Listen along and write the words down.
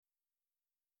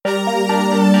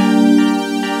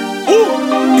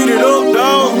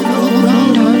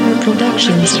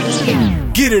Productions.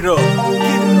 Get it up.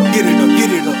 Get it up.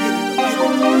 Get it up.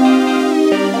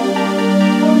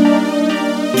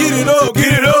 Get it up.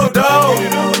 Get it up, dog.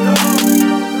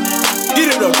 Get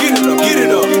it up. Get it up. Get it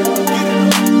up.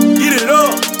 Get it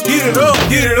up. Get it up.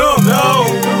 Get it up, dog.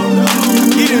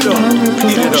 Get it up.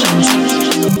 Get it up.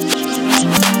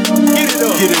 Get it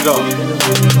up. Get it up.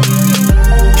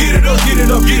 Get it up. Get it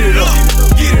up. Get it up.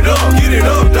 Get it up. Get it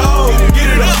up, dog. Get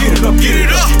it up. Get it up. Get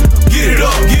it up. Get it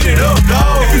up, get it up,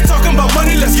 dawg. If you talking about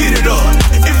money, let's get it up.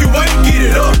 If you ain't, get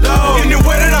it up, dawg.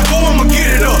 Anywhere that I go, I'ma get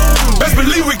it up. Best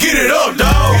believe we get it up,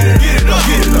 dawg. Get it up,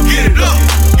 get it up, get it up.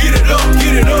 Get it up,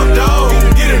 get it up, dawg.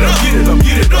 Get it up, get it up,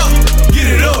 get it up. Get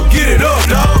it up, get it up,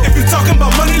 dawg. If you talking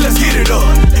about money, let's get it up.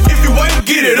 If you ain't,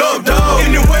 get it up, dawg.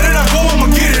 Anywhere that I go,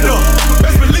 I'ma get it up.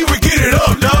 Best believe we get it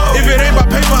up, dawg. If it ain't by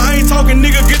paper, I ain't talking,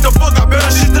 nigga. Get the fuck, I better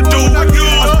shit to do. I'm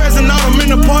spazzing out, I'm in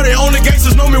the party. Only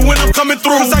gangsters know me when I'm coming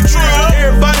through. Cause I trill.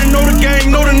 Everybody know the gang,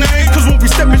 know the name. Cause when we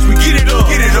step, bitch, we get it up.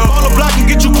 Get it up. All the block and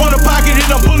get you corner pocket. And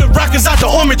I'm pulling rockets out the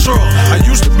army truck. I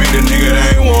used to be the nigga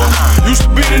that ain't one. Used to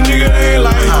be the nigga that ain't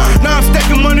like. Now I'm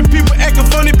stacking money, people acting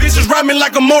funny. Bitches ride me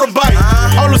like a motorbike.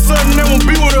 All of a sudden they won't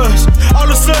be with us. All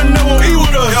of a sudden they won't eat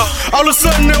with us. All of a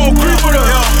sudden they won't creep with us.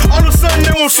 All of a sudden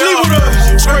they won't sleep with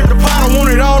us. Scrape the pot, I want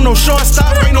it all. No short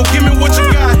stop, ain't no give me what you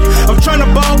got. I'm trying to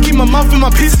ball, keep my mouth and my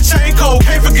piece of chain cold.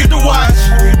 Can't forget the watch.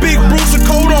 Big Bruce and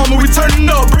cold armor, we turning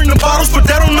up. Bring the bottles, put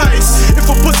that on ice. If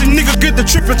a pussy nigga get the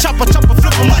trip and chopper,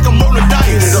 flip him like a roll of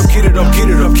dice. Get it up, get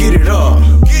it up, get it up,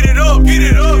 get it up. Get it up, get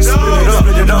it up,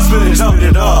 split it up, split it up, split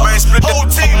it up. Whole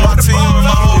team, my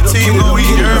team, we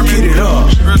here. Get it up,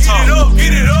 get it up,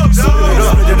 get it up, split it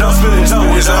up, split it up,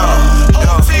 split it up.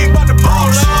 Whole team about to ball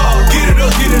out. Get it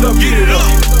up, get it up, get it up,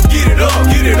 get it up,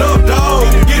 get it up, dog.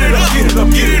 Get it up, get it up,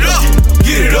 get it up.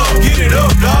 Get it up, get it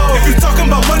up, dawg. If you talking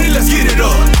about money, let's get it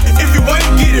up. If you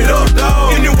ain't, get it up,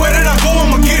 dawg. Anywhere that I go,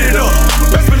 I'ma get it up.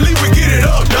 Best believe we get it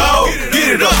up, dawg. Get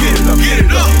it up, get it up, get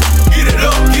it up. Get it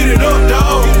up, get it up,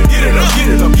 dawg. Get it up, get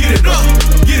it up, get it up.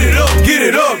 Get it up, get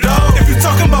it up, dawg. If you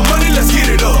talking about money, let's get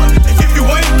it up. If you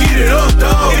ain't, get it up,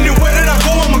 dawg. Anywhere that I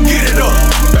go, I'ma get it up.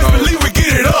 Best believe we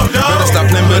get it up, dawg. Better stop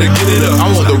playing, better get it up. I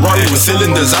want the Rari with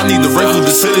cylinders. I need the rake with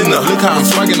the cylinder. Look how I'm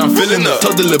swagging, I'm feeling up.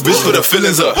 Told the little bitch put her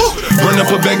feelings up. Run up,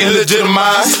 put back and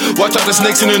legitimize. Watch out the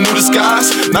snakes in the new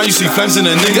disguise. Now you see flames in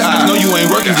a nigga eyes. Know you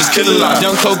ain't working, just kill a lot.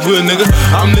 Young coke good nigga.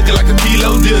 I'm looking like a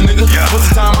kilo deal nigga. Most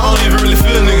of the time I don't even really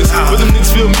feel niggas. But them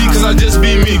niggas feel me cause I just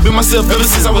be me. Been myself ever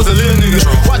since I was a little nigga.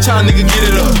 Watch how a nigga get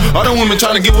it up. All them women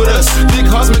trying to get with us. Big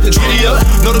hearts make the giddy up.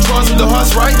 Know the trons with the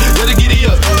hearts right. Let it giddy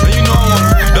up. And you know I want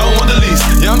them. Don't want the least.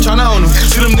 Yeah, I'm tryna own them.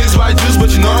 See them niggas white juice,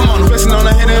 but you know I'm on them. Flexing on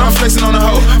the hand and I'm flexing on the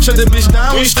hoe. Shut that bitch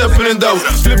down when you step in the door.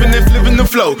 Flipping and flipping the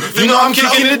flow. You know I'm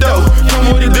kicking it though.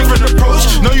 Come with a different approach.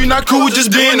 No, you not cool with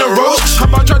just being a roach.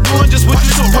 How about try doing just what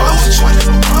you supposed?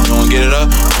 Don't get it up,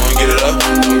 don't get it up,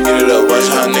 don't get it up. Watch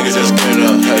how niggas just get it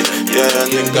up. Hey, yeah, that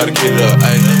nigga gotta get it up.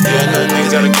 Hey, yeah, that nigga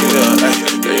gotta get it up. Hey,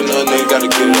 yeah, you know nigga gotta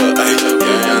get it up. Hey,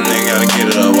 yeah, that nigga gotta get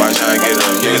it up. Watch how I get it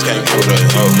up. Niggas can't get it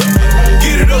up. Oh.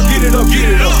 Get it up, get it up, get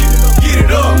it up. Get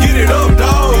it up, get it up,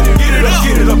 dawg. Get it up,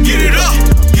 get it up, get it up.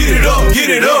 Get it up, get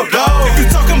it up, dawg. If you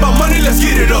talking about money, let's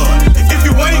get it up.